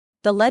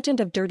The Legend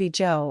of Dirty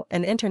Joe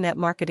and Internet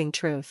Marketing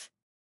Truth.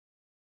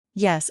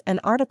 Yes, an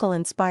article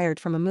inspired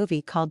from a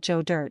movie called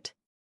Joe Dirt.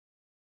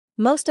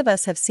 Most of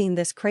us have seen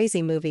this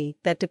crazy movie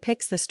that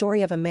depicts the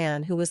story of a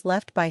man who was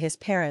left by his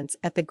parents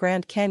at the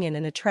Grand Canyon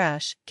in a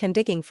trash can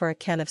digging for a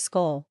can of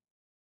skull.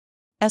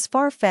 As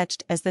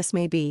far-fetched as this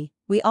may be,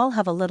 we all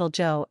have a little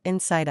Joe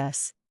inside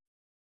us.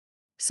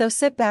 So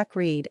sit back,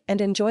 read, and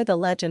enjoy the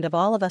legend of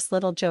all of us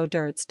little Joe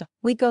Dirts.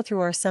 We go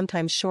through our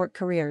sometimes short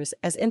careers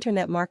as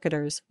internet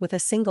marketers with a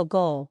single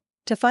goal: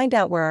 to find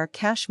out where our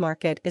cash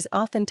market is,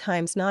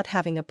 oftentimes not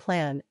having a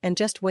plan and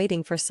just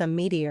waiting for some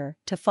meteor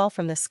to fall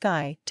from the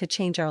sky to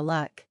change our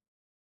luck.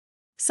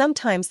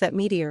 Sometimes that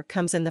meteor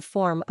comes in the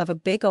form of a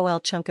big ol'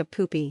 chunk of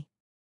poopy.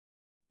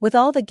 With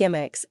all the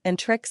gimmicks and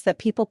tricks that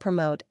people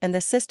promote and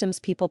the systems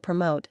people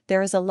promote,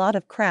 there is a lot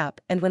of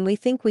crap, and when we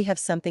think we have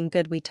something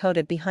good, we tote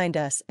it behind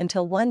us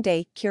until one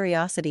day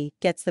curiosity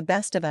gets the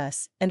best of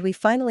us and we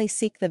finally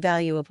seek the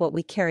value of what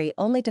we carry,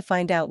 only to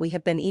find out we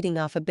have been eating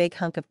off a big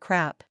hunk of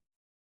crap.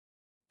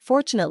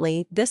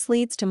 Fortunately, this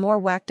leads to more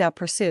whacked-out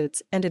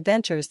pursuits and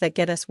adventures that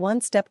get us one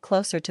step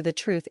closer to the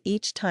truth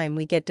each time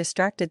we get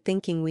distracted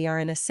thinking we are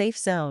in a safe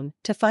zone,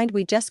 to find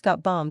we just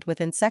got bombed with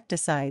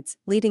insecticides,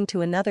 leading to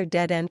another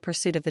dead-end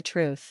pursuit of the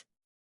truth.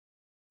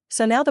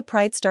 So now the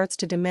pride starts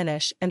to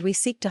diminish and we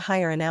seek to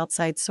hire an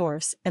outside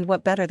source, and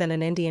what better than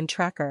an Indian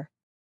tracker?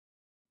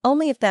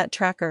 Only if that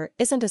tracker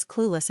isn't as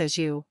clueless as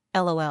you,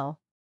 lol.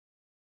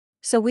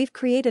 So we've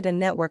created a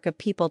network of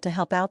people to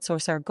help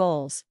outsource our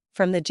goals,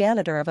 from the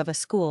janitor of a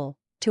school,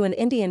 to an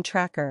Indian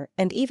tracker,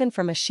 and even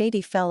from a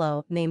shady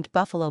fellow named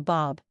Buffalo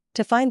Bob,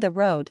 to find the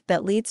road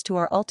that leads to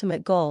our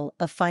ultimate goal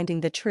of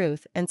finding the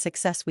truth and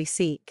success we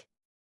seek.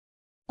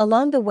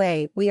 Along the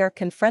way, we are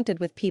confronted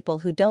with people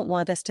who don't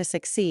want us to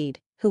succeed,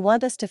 who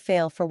want us to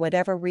fail for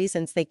whatever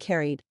reasons they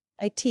carried.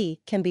 It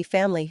can be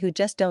family who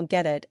just don't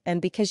get it,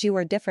 and because you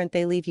are different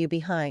they leave you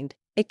behind.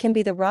 It can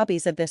be the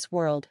Robbies of this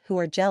world who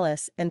are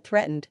jealous and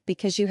threatened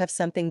because you have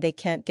something they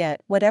can't get.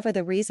 Whatever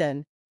the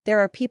reason, there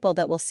are people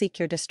that will seek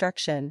your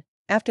destruction.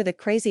 After the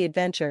crazy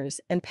adventures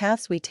and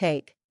paths we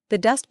take, the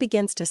dust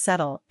begins to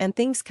settle and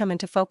things come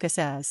into focus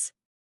as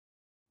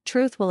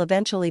truth will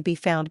eventually be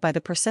found by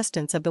the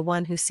persistence of the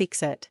one who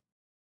seeks it.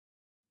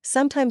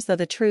 Sometimes though,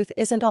 the truth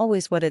isn't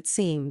always what it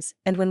seems,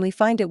 and when we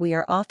find it we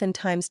are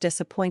oftentimes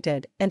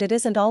disappointed and it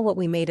isn't all what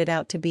we made it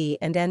out to be,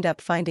 and end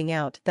up finding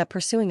out that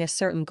pursuing a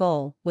certain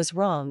goal was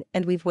wrong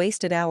and we've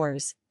wasted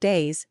hours,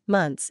 days,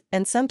 months,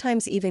 and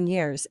sometimes even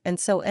years, and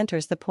so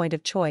enters the point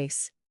of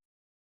choice.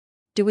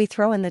 Do we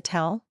throw in the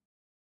towel?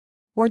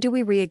 Or do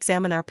we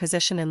re-examine our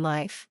position in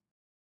life?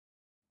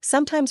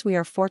 Sometimes we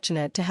are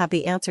fortunate to have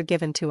the answer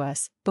given to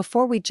us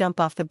before we jump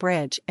off the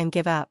bridge and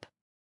give up.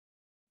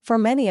 For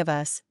many of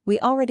us, we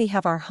already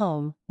have our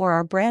home or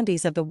our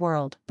brandies of the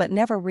world but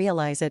never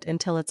realize it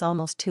until it's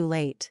almost too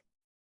late.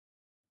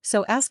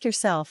 So ask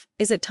yourself,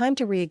 is it time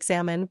to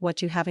re-examine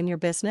what you have in your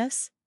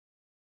business?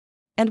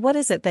 And what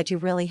is it that you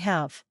really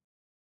have?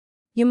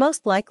 You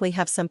most likely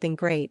have something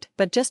great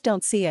but just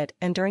don't see it,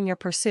 and during your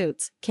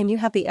pursuits, can you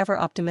have the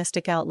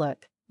ever-optimistic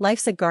outlook,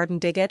 life's a garden,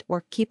 dig it,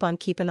 or keep on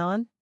keeping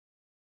on?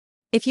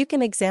 If you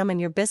can examine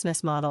your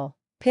business model,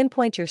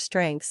 pinpoint your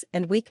strengths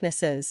and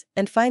weaknesses,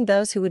 and find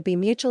those who would be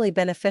mutually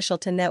beneficial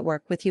to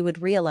network with, you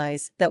would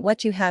realize that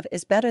what you have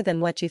is better than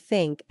what you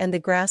think, and the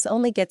grass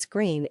only gets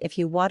green if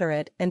you water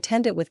it and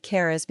tend it with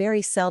care, as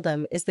very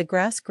seldom is the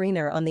grass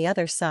greener on the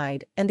other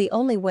side, and the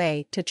only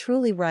way to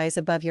truly rise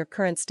above your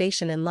current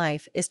station in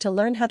life is to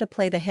learn how to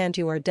play the hand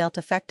you are dealt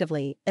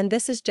effectively, and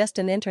this is just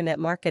an internet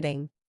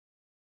marketing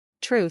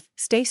truth.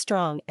 Stay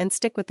strong and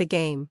stick with the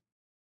game.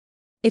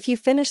 If you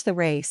finish the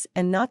race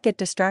and not get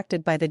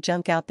distracted by the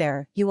junk out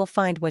there, you will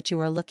find what you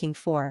are looking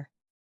for.